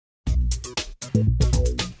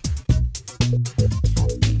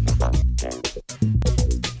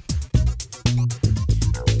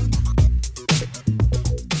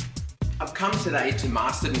today to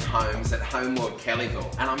Masterton Homes at Homeworld Kellyville,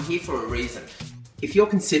 and I'm here for a reason. If you're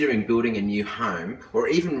considering building a new home or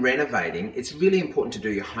even renovating, it's really important to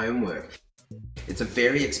do your homework. It's a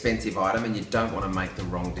very expensive item and you don't want to make the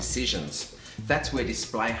wrong decisions. That's where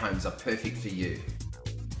display homes are perfect for you.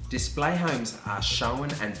 Display homes are shown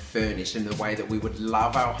and furnished in the way that we would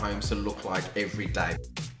love our homes to look like every day.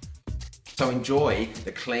 So enjoy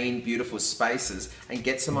the clean, beautiful spaces and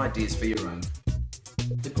get some ideas for your own.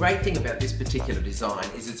 The great thing about this particular design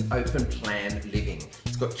is it's open plan living.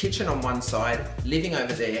 It's got kitchen on one side, living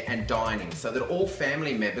over there and dining, so that all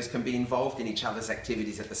family members can be involved in each other's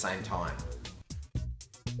activities at the same time.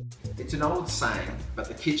 It's an old saying, but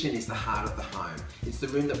the kitchen is the heart of the home. It's the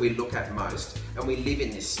room that we look at most, and we live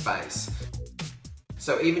in this space.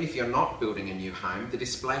 So even if you're not building a new home, the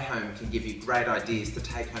display home can give you great ideas to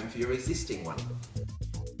take home for your existing one.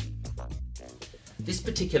 This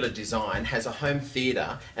particular design has a home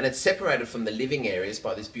theatre and it's separated from the living areas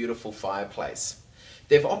by this beautiful fireplace.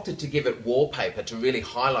 They've opted to give it wallpaper to really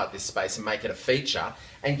highlight this space and make it a feature,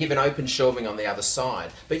 and give an open shelving on the other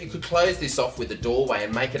side. But you could close this off with a doorway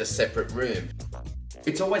and make it a separate room.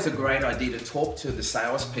 It's always a great idea to talk to the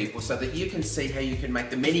salespeople so that you can see how you can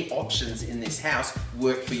make the many options in this house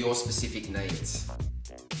work for your specific needs.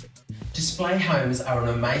 Display homes are an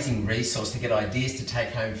amazing resource to get ideas to take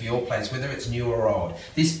home for your place, whether it's new or old.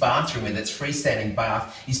 This bathroom with its freestanding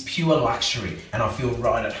bath is pure luxury and I feel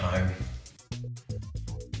right at home.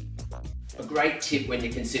 A great tip when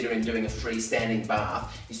you're considering doing a freestanding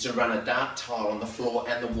bath is to run a dark tile on the floor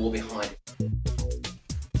and the wall behind.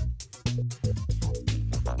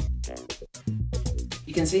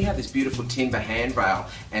 You can see how this beautiful timber handrail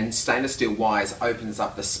and stainless steel wires opens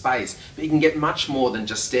up the space, but you can get much more than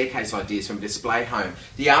just staircase ideas from a display home.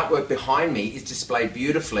 The artwork behind me is displayed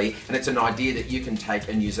beautifully and it's an idea that you can take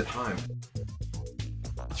and use at home.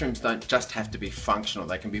 Bathrooms don't just have to be functional,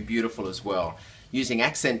 they can be beautiful as well. Using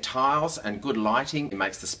accent tiles and good lighting, it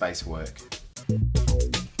makes the space work.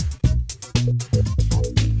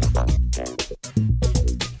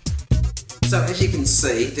 So as you can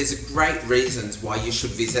see, there's great reasons why you should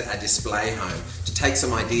visit a display home to take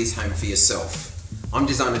some ideas home for yourself. I'm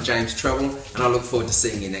designer James Treble and I look forward to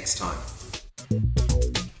seeing you next time.